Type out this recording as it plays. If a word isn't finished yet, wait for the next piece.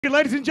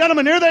Ladies and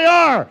gentlemen, here they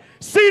are.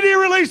 CD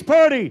release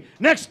party,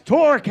 Next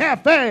Door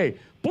Cafe,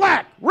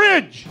 Black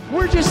Ridge.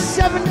 We're just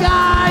 7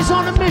 guys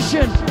on a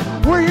mission.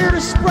 We're here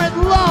to spread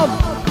love.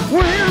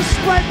 We're here to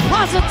spread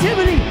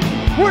positivity.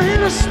 We're here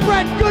to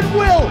spread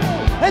goodwill.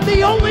 And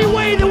the only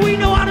way that we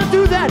know how to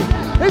do that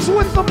is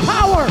with the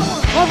power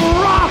of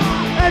rock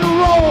and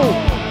roll.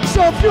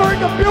 So if you're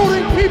into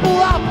building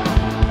people up,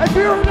 if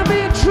you're into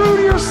being true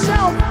to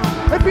yourself,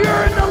 if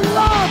you're into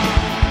love,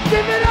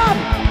 give it up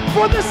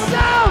for the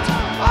sound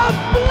of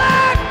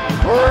Black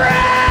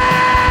Ridge!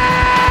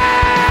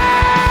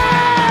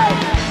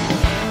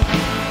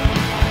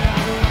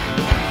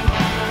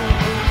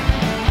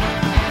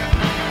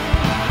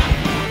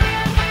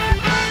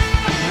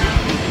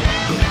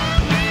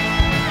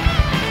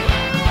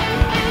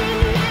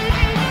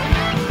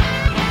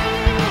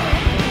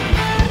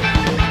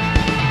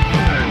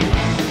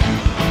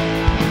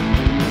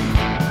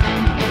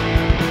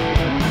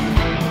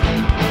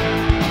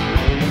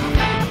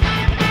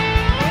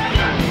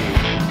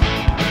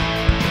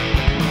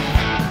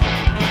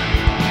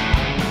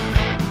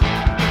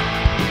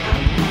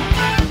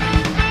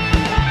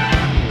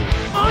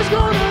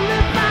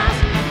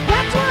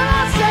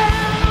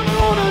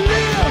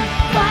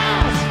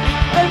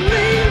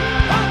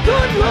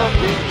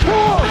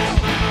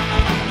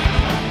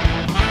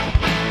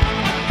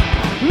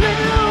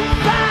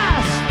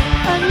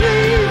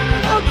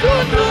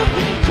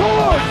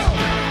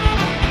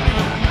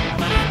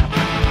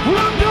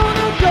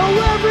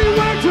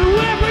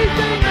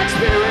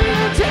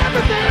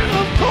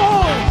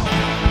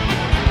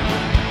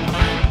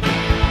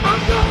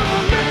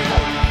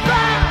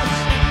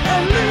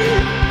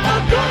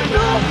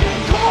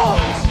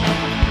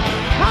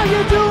 How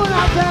you doing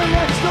out there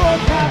next door,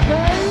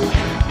 Cafe?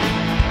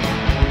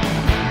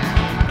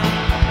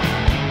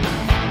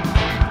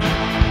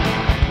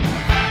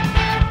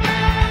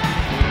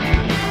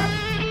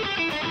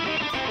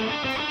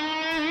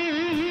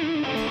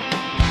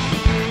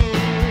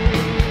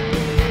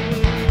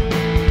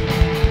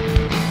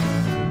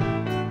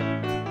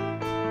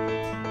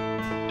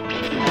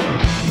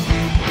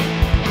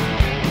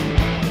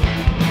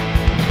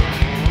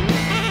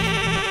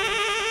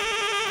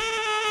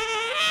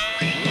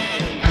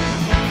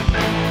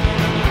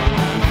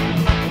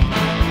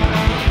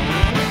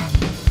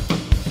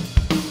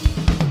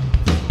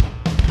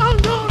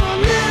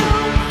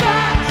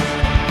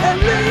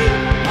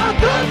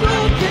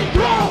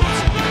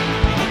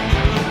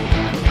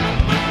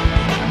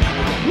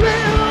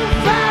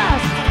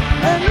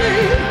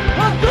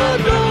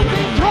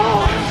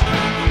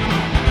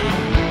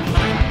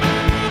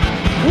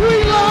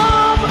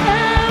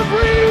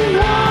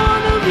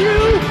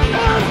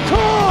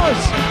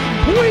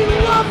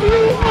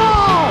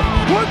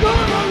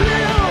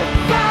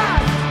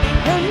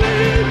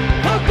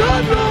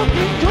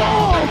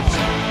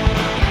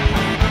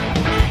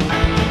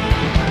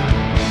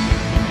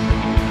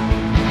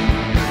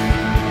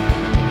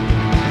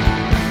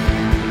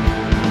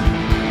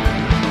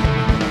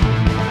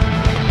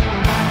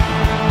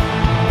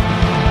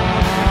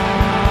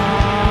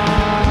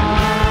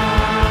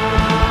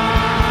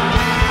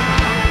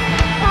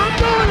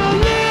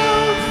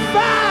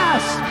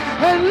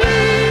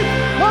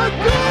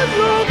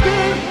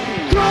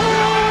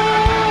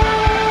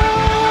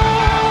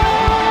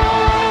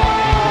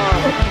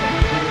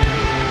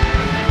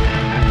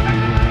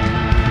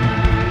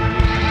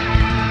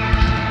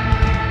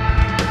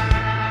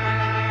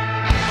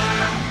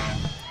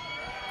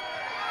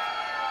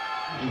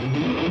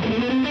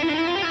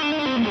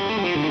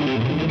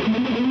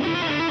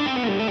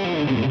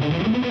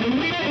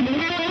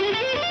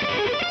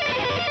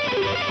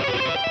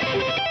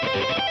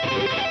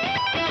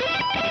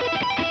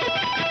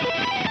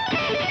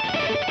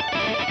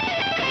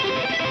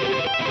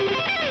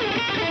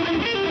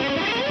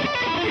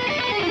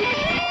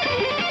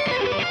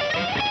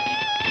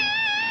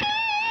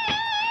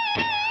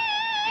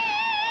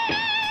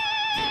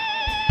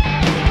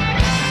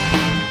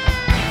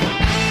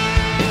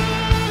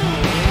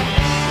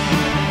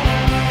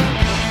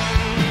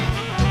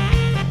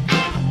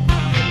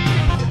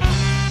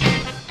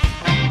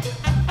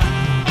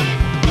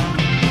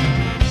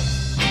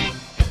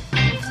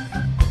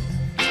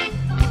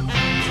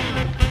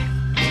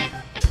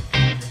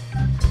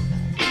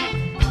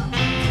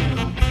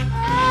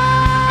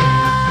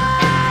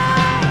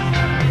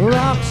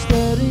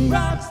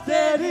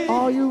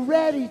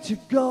 To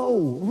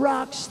go,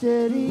 rock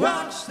steady,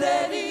 rock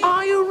steady.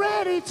 Are you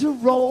ready to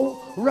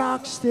roll,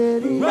 rock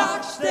steady,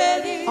 rock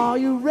steady. Are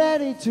you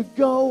ready to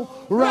go,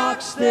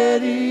 rock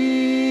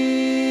steady?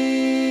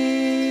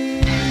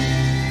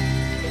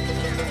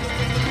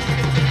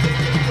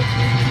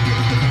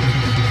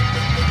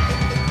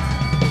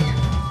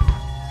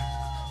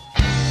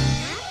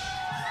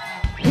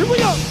 Here we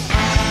go.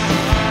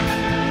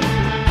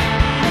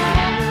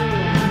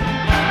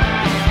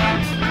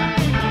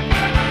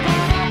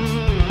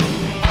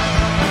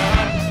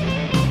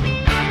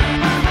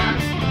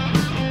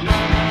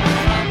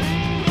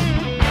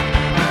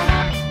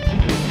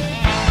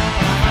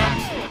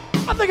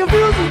 I think a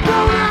fuse is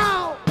blown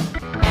out.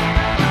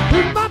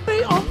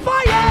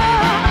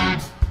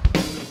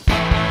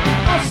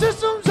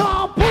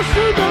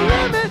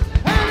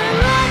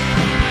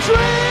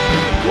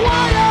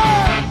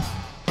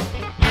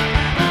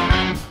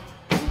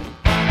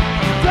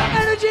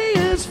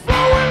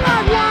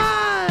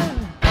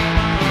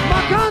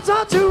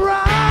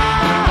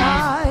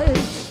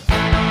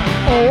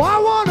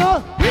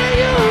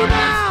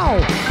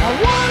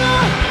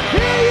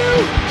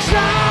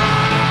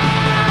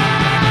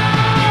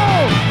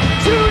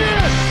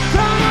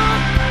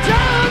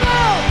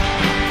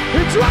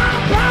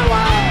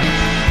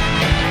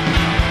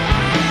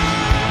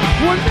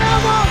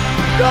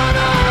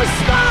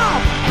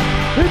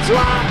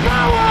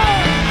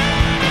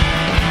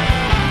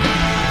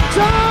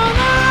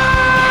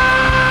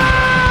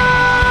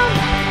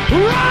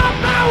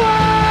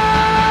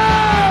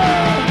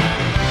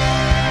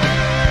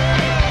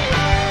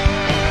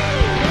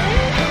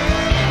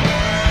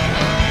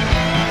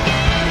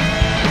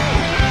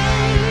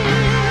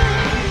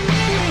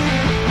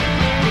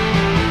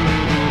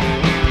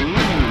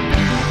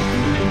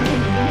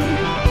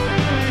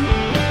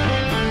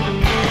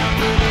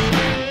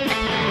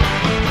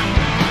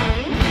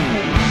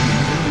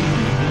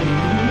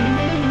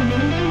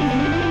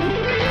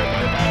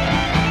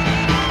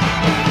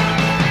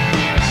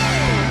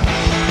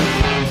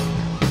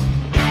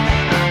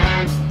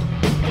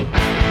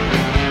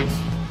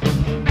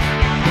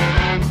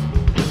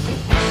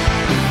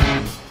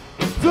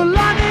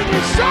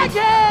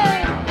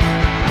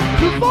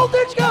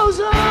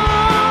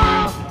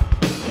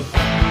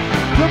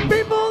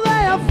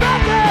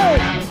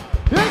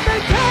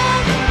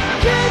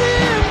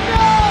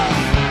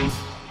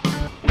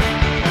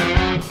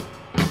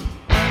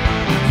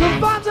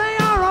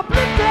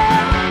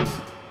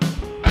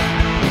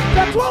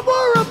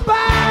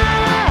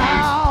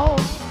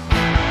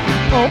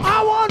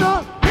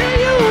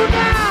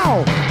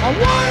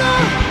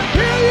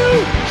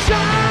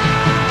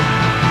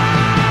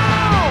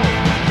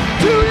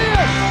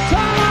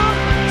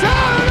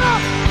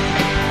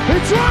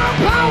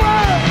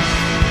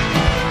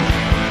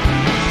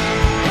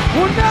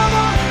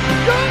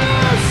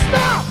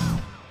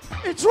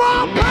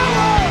 Draw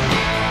power.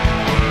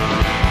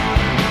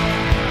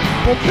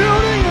 We're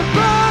building and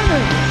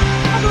burning,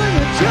 traveling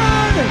and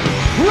journey,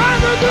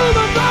 running through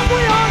the dark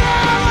we are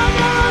never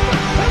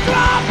and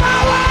draw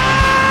power.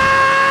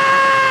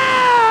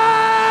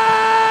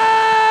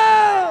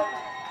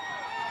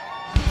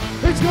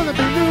 It's gonna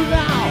be new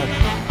now.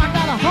 I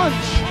got a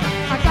hunch.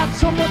 I got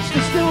so much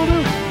to still do.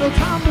 No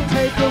time to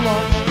take a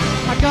lunch.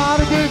 I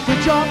gotta get the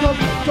job up.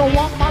 Don't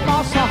want my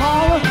boss to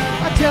holler.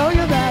 I tell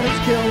you that it's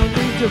killing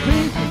me to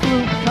be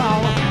blue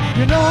collar.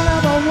 You know I'll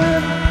never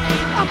win.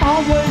 I'm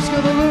always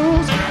gonna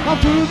lose.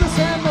 I'll do this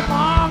and the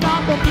bar,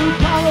 not the blue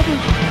collar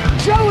blues.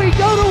 Joey,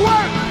 go to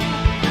work.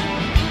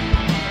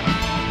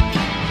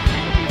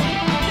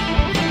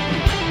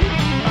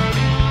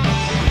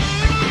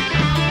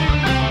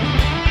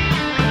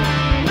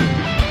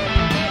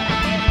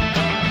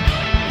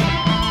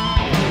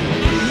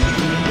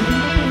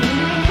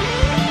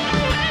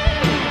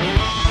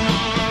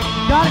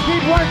 Gotta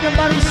keep working,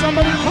 buddy.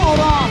 Somebody called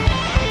off.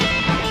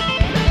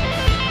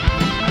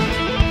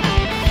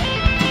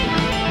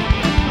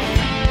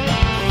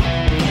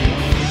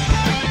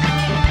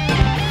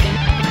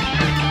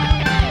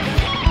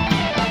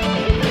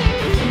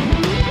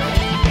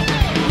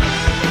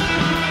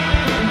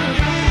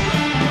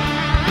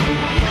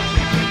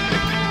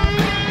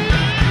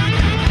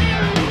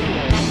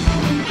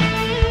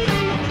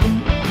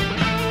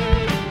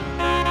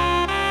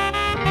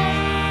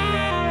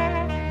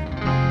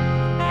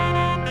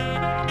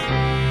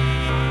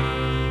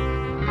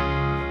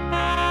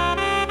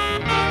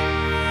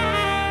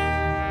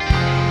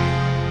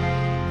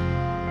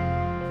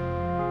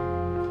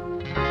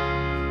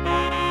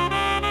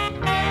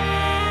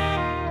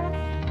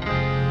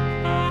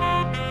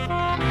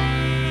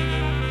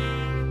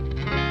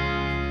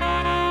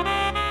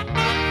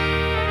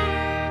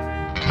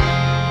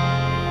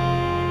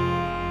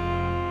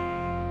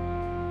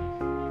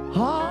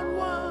 Hard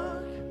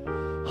work,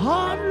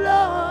 hard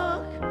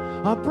luck.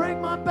 I break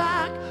my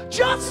back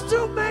just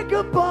to make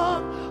a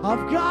buck.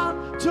 I've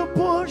got to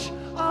push,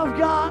 I've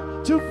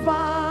got to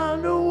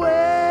find a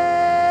way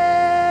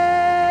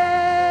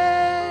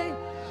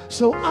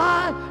so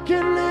I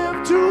can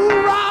live to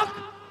rock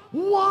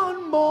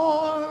one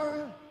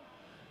more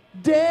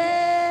day.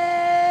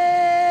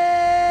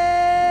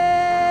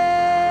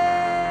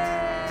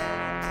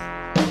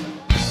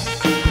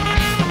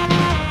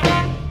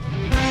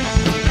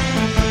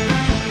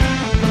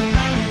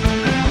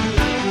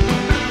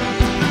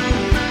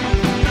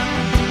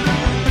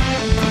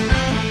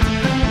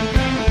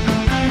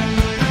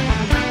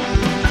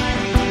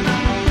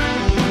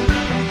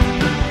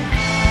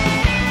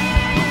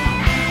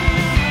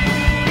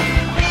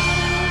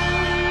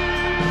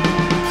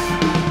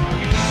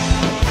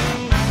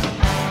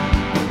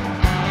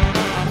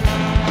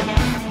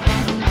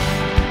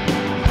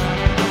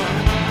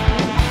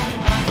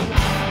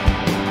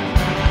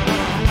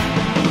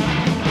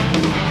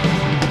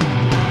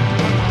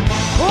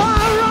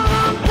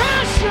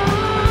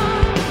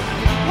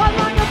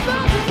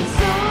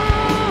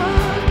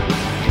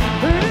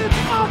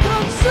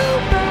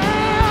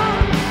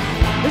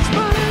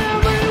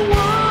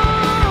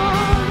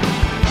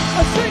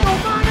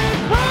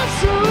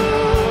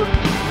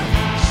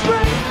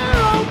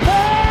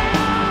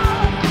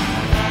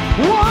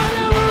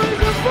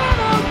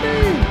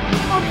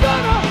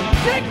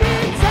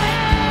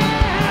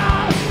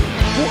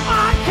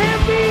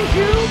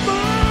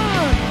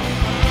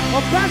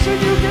 Passion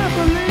you can't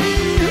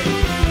believe.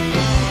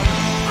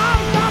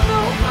 I've got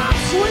no off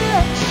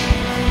switch.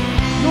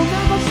 You'll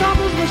never stop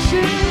this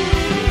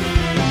machine.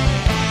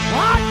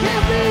 I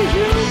can't be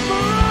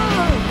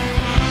human.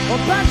 A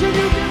passion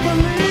you can't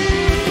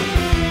believe.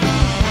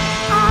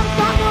 I've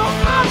got no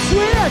off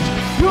switch.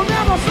 You'll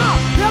never stop,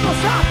 never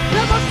stop,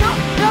 never stop,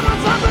 never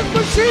stop this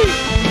machine.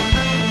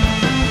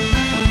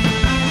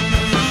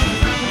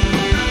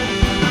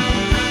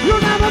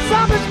 You'll never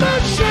stop this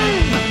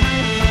machine.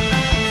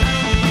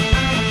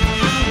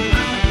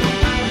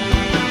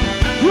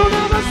 You'll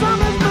never stop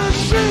this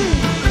machine.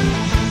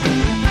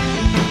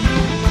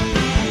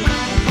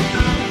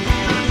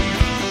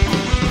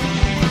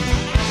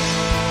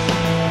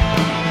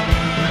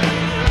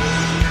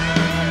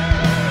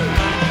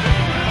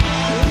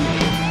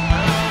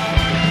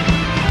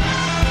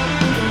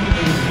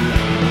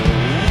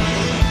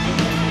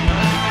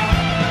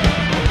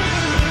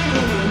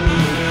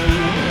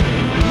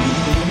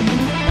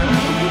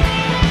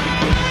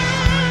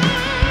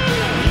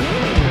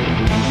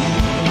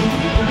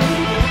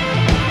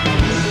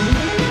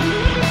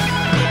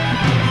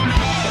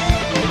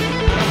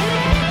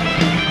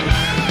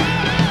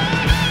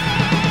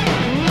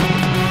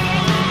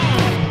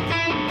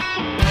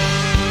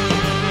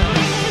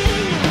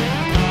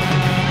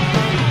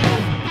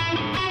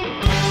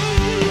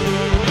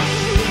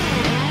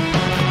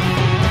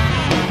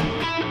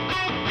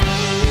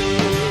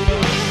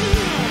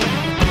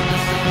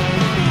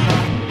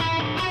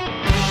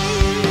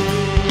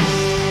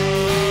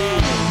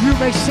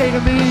 Say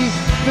to me,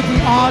 that the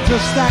odds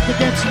are stacked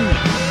against me.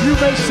 You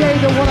may say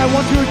that what I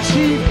want to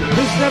achieve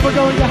is never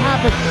going to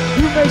happen.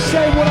 You may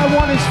say what I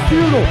want is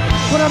futile,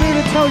 but I'm here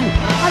to tell you,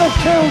 I don't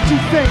care what you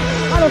think.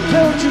 I don't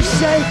care what you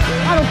say.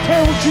 I don't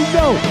care what you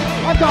know.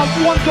 I've got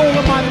one goal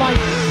in my life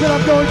that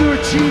I'm going to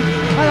achieve,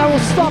 and I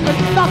will stop at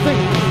nothing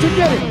to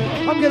get it.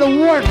 I'm going to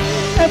work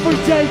every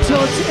day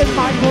till it's in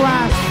my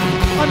grasp.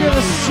 I'm going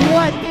to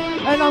sweat,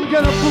 and I'm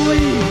going to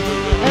bleed.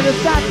 And if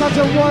that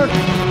doesn't work,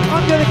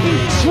 I'm going to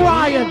keep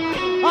trying.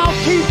 I'll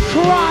keep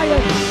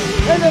crying.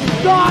 And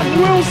if God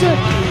wills it,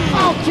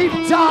 I'll keep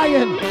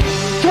dying.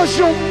 Because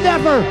you'll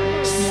never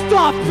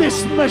stop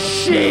this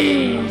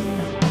machine.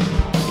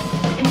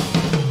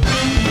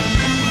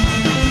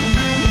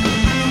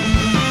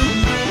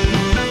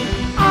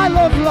 I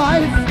love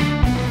life.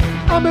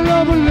 I'm in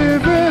love with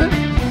living.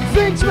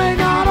 Things may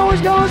not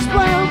always go as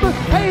planned, but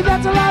hey,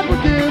 that's a life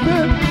we're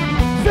given.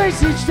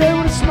 Face each day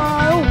with a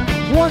smile,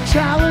 one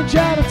challenge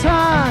at a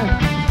time.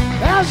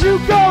 As you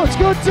go, it's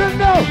good to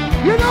know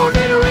you don't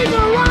need a reason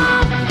to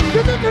rhyme,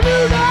 'cause it's a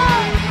new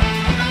day.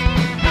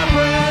 My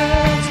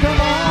friends, come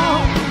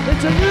on,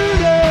 it's a new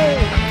day.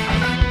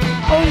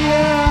 Oh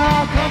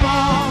yeah, come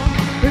on,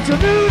 it's a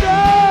new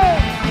day.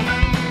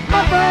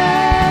 My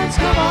friends,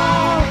 come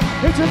on,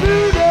 it's a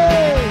new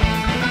day.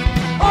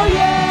 Oh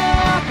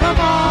yeah, come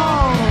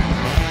on.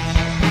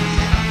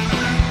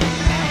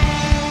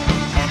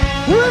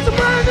 Well, it's a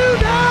brand new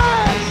day.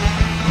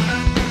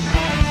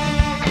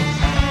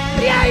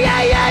 Yeah,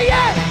 yeah, yeah,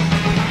 yeah.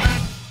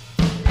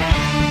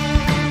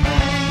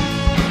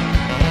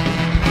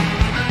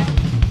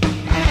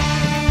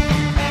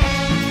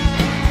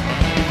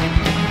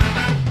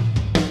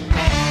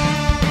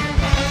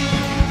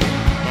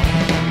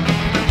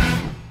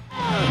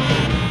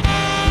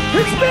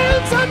 It's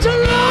been such a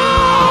long